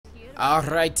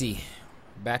Alrighty.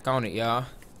 Back on it, y'all.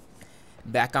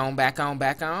 Back on.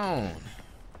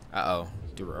 Uh-oh.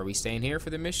 Are we staying here for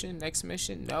the mission? Next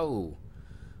mission? No.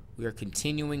 We are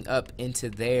continuing up into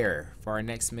there for our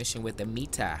next mission with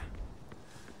Amita.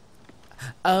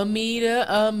 Amita.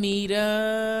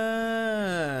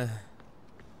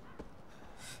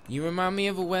 You remind me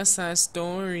of a West Side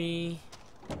Story.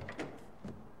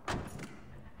 I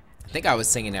think I was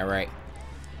singing that right.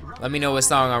 Let me know what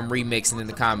song I'm remixing in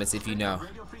the comments if you know.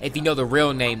 If you know the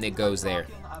real name that goes there.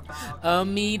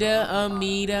 Amita.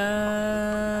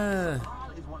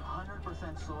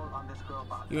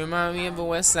 You remind me of a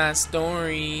West Side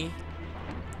Story.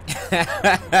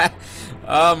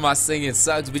 Oh, my singing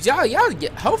sucks. But y'all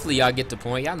get, hopefully y'all get the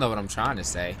point. Y'all know what I'm trying to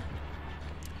say.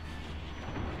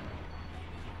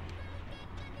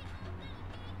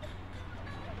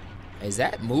 Is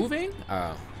that moving?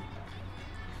 Oh.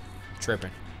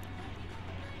 Tripping.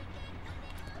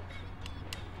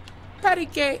 Patty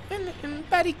cake,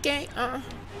 patty cake, Alright.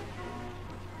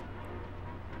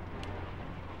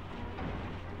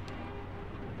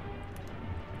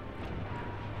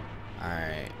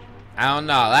 I don't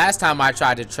know. Last time I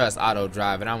tried to trust auto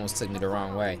drive, it almost took me the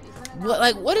wrong way.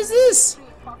 What is this?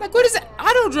 Like, what is that?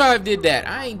 Auto drive did that.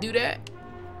 I ain't do that.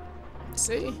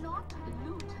 See?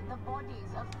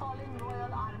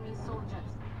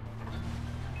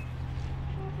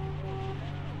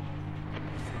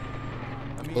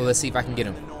 Well, let's see if I can get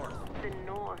him. The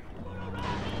north.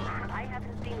 I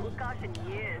haven't seen Utkarsh in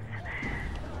years.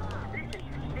 Listen,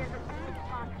 there's an old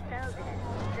past cell there.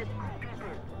 There's good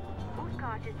people.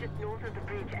 Utkarsh is just north of the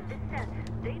bridge, and this cell,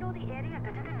 they know the area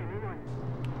better than anyone.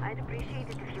 I'd appreciate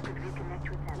it if you could reconnect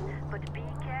with them, but be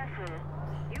careful.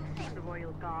 You've seen the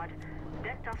Royal Guard.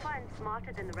 They're tougher and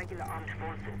smarter than the regular armed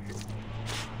forces.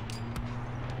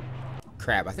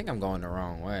 Crap, I think I'm going the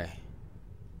wrong way.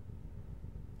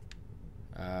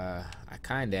 I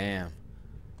kinda am.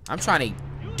 I'm trying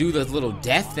to do the little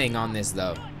death thing on this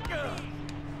though.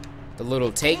 The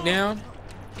little takedown.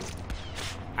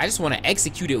 I just want to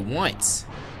execute it once.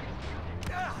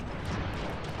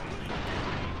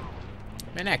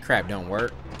 Man, that crap don't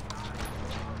work.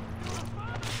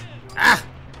 Ah!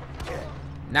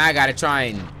 Now I gotta try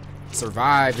and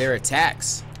survive their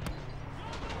attacks.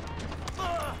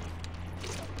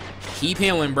 Keep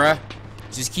healing, bruh.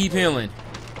 Just keep healing.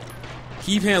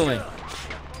 Keep healing.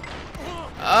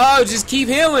 Oh, just keep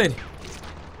healing.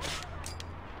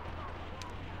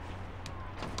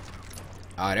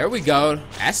 Oh, there we go.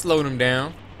 That slowed him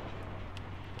down.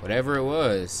 Whatever it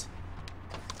was.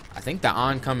 I think the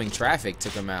oncoming traffic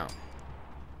took him out.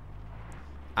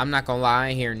 I'm not gonna lie, I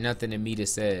ain't hear nothing Amita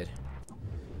said.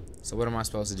 So what am I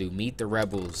supposed to do? Meet the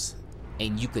rebels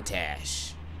in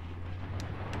Yucatash.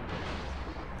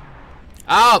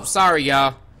 Oh, sorry,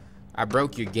 y'all. I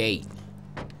broke your gate.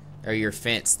 Or your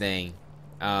fence thing.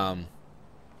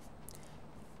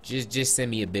 Just send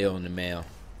me a bill in the mail.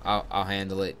 I'll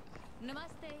handle it.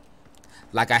 Namaste.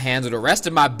 Like I handle the rest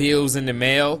of my bills in the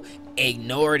mail.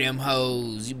 Ignore them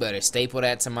hoes. You better staple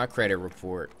that to my credit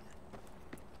report.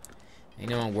 Ain't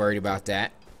no one worried about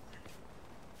that.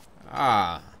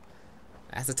 Ah,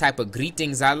 that's the type of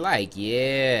greetings I like.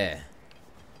 Yeah.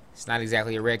 It's not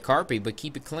exactly a red carpet, but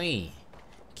keep it clean.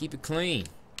 Keep it clean.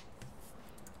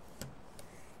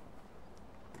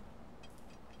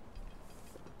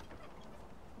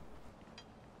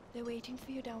 They're waiting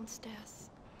for you downstairs.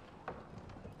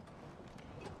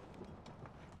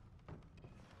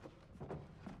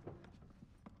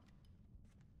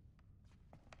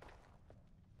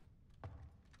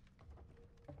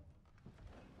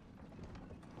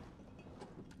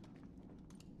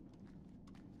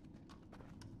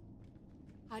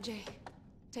 Ajay,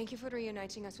 thank you for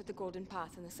reuniting us with the Golden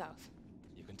Path in the south.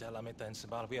 You can tell Amita and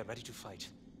Sabal we are ready to fight.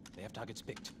 They have targets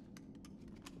picked.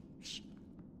 Shh.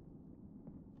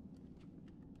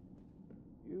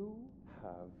 You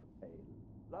have a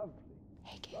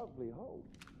lovely home.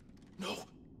 No!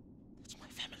 It's my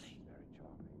family. Very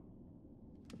charming.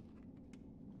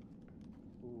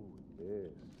 Ooh,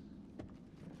 this.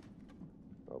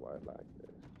 Oh, I like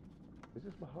this. Is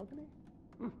this mahogany?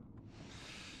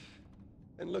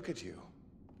 And look at you.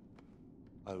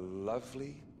 A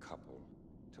lovely couple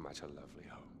to match a lovely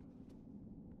home.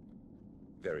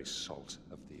 Very salt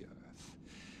of the earth.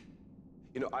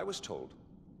 You know, I was told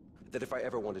that if I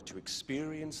ever wanted to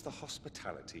experience the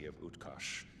hospitality of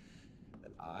Utkarsh,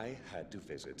 then I had to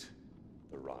visit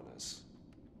the Ranas.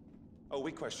 Oh,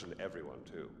 we questioned everyone,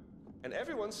 too. And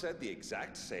everyone said the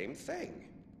exact same thing.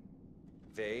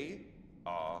 They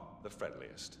are the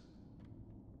friendliest.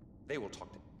 They will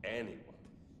talk to anyone.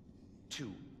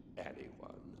 To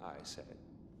anyone, I said.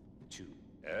 To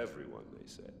Everyone, they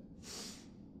said.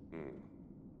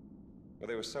 Well,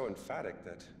 they were so emphatic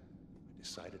that I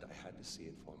decided I had to see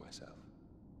it for myself.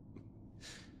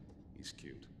 He's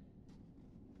cute.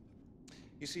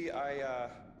 You see, I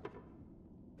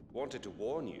wanted to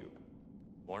warn you.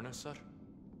 Warn us, sir?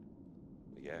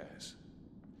 Yes.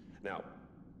 Now,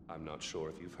 I'm not sure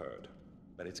if you've heard,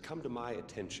 but it's come to my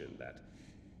attention that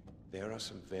there are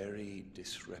some very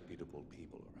disreputable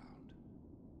people around.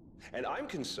 And I'm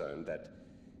concerned that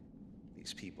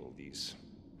these people, these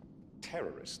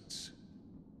terrorists,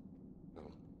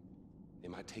 well, they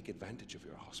might take advantage of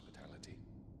your hospitality.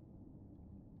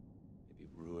 Maybe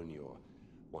ruin your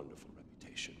wonderful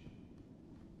reputation.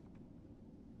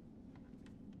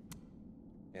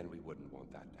 And we wouldn't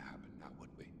want that to happen, now would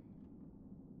we?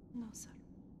 No, sir.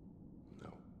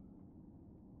 No.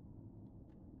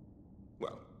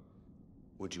 Well,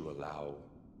 would you allow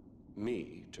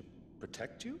me to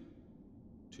protect you?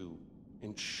 To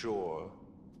ensure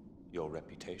your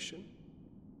reputation?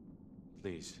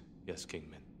 Please, yes,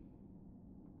 Kingman.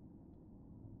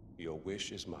 Your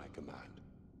wish is my command.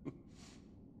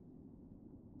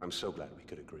 I'm so glad we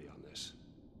could agree on this.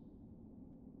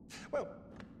 Well,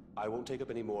 I won't take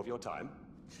up any more of your time.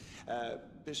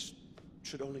 This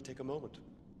should only take a moment.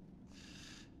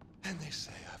 And they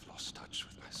say I've lost touch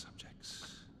with my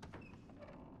subjects.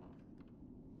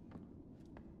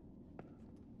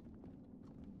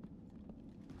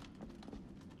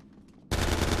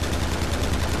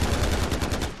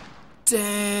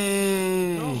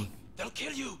 Dang. No, they'll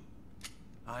kill you.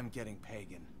 I'm getting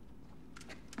pagan.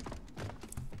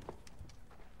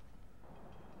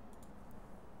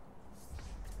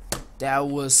 That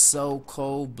was so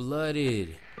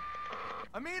cold-blooded.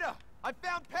 Amita! I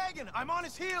found Pagan! I'm on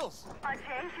his heels!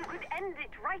 Ajay, you could end it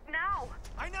right now.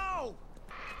 I know!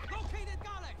 Located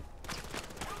Gale!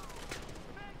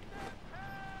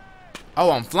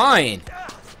 Oh, I'm flying.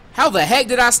 How the heck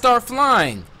did I start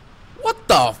flying? What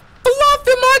the fluff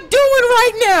am I doing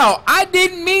right now? I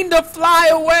didn't mean to fly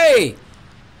away.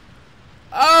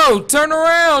 Oh, turn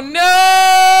around. No!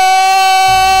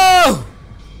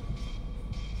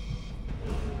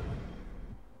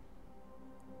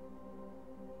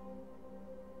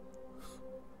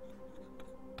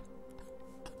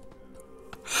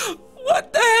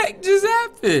 What the heck just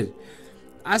happened?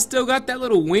 I still got that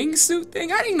little wingsuit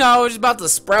thing. I didn't know I was about to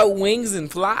sprout wings and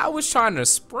fly. I was trying to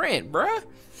sprint, bruh.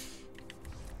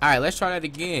 Alright, let's try that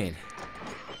again.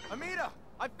 Amita!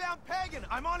 I found Pagan!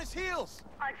 I'm on his heels!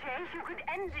 Ajay, you could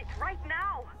end it right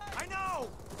now. I know!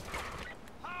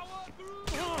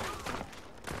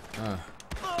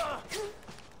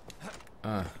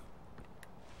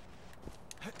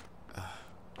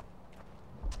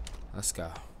 Let's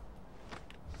go.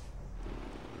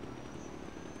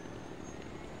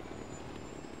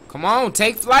 Come on,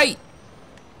 take flight.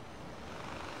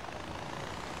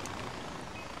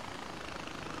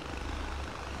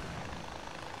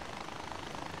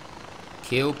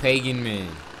 Kill pagan men.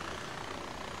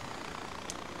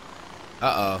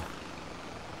 Uh-oh.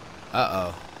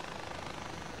 Uh-oh.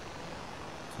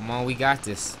 Come on, we got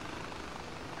this.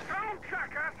 Some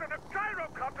jackass in a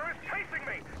gyrocopter is chasing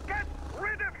me! Get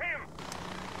rid of him!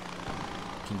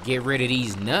 Can get rid of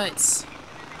these nuts.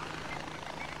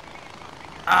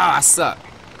 Ah, I suck.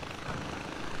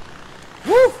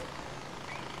 Woo!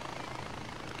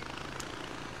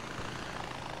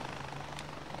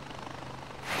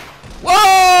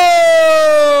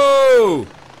 Whoa!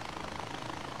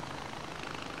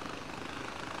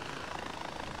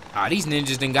 Ah, these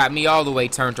ninjas done got me all the way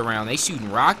turned around. They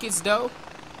shooting rockets, though?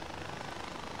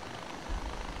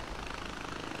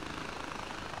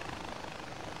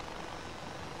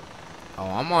 Oh,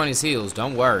 I'm on his heels.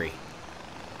 Don't worry.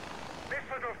 This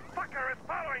little fucker is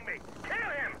following me! Kill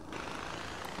him!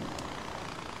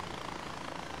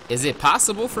 Is it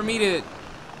possible for me to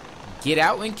get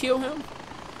out and kill him?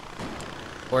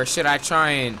 Or should I try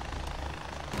and...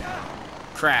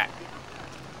 Crap.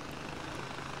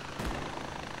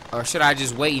 Or should I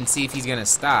just wait and see if he's gonna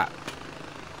stop?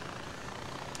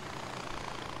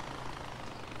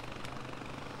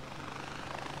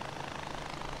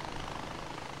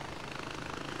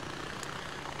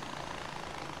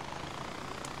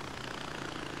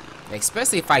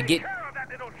 Especially if I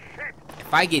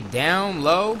get down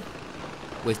low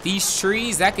with these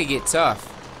trees, that could get tough.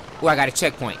 Oh, I got a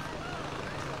checkpoint.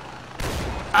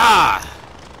 Ah!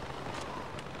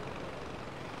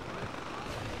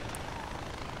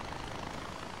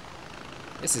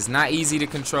 This is not easy to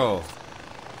control.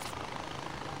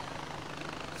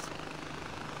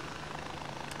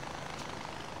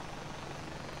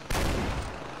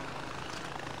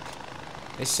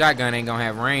 This shotgun ain't gonna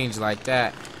have range like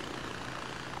that.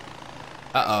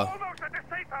 Uh-oh. Almost at the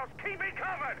safe house. Keep me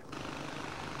covered.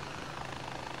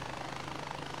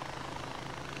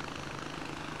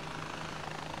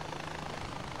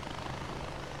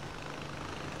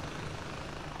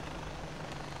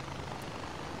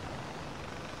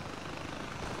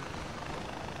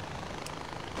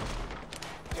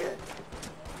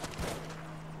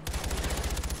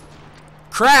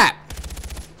 Crap!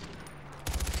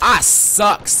 I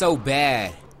suck so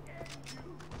bad.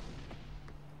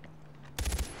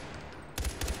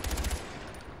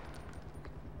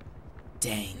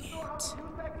 Dang it.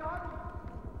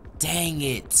 Dang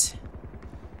it.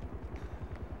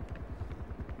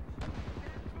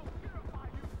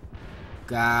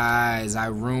 Guys, I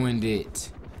ruined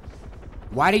it.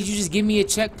 Why did you just give me a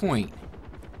checkpoint?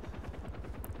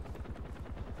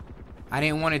 I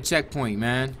didn't want a checkpoint,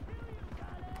 man.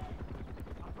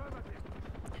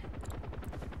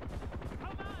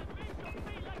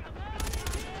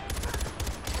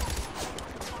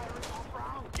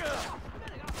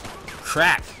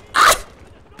 Crap. Ah!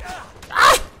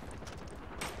 Ah!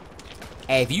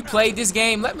 Hey, if you played this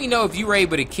game, let me know if you were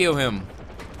able to kill him.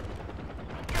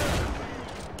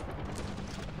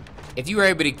 If you were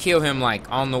able to kill him, like,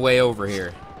 on the way over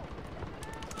here.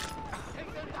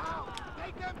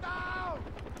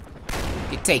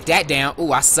 You take that down.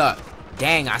 Ooh, I suck.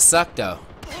 Dang, I suck, though.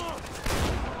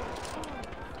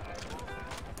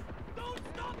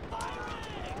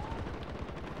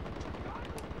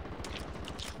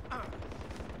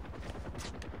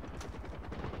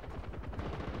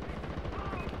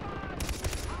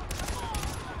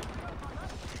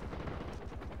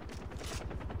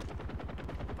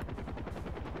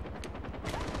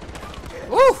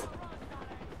 Woo!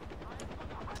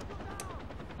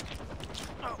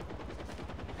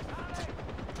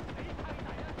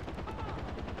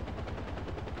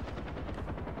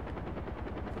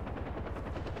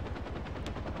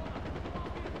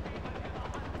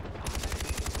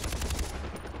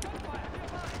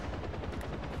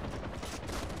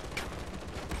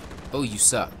 Oh, you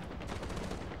suck.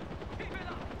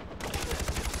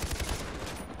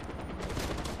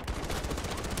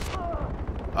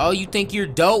 Oh, you think you're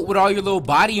dope with all your little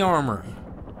body armor?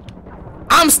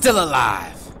 I'm still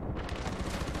alive.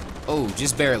 Oh,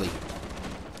 just barely.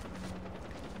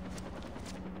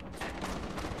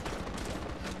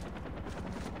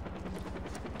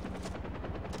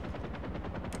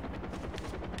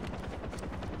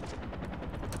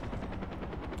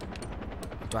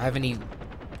 Do I have any?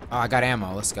 Oh, I got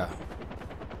ammo. Let's go.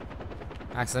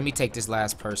 Actually, let me take this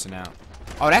last person out.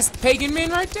 Oh, that's Pagan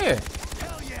Men right there.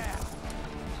 Hell yeah!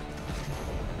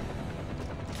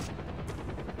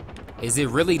 Is it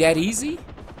really that easy?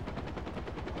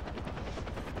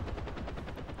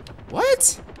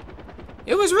 What?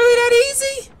 It was really that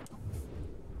easy?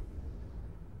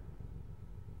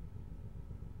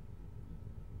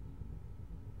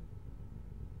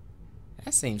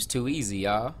 That seems too easy,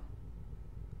 y'all.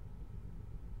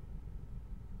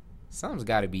 Something's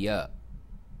got to be up.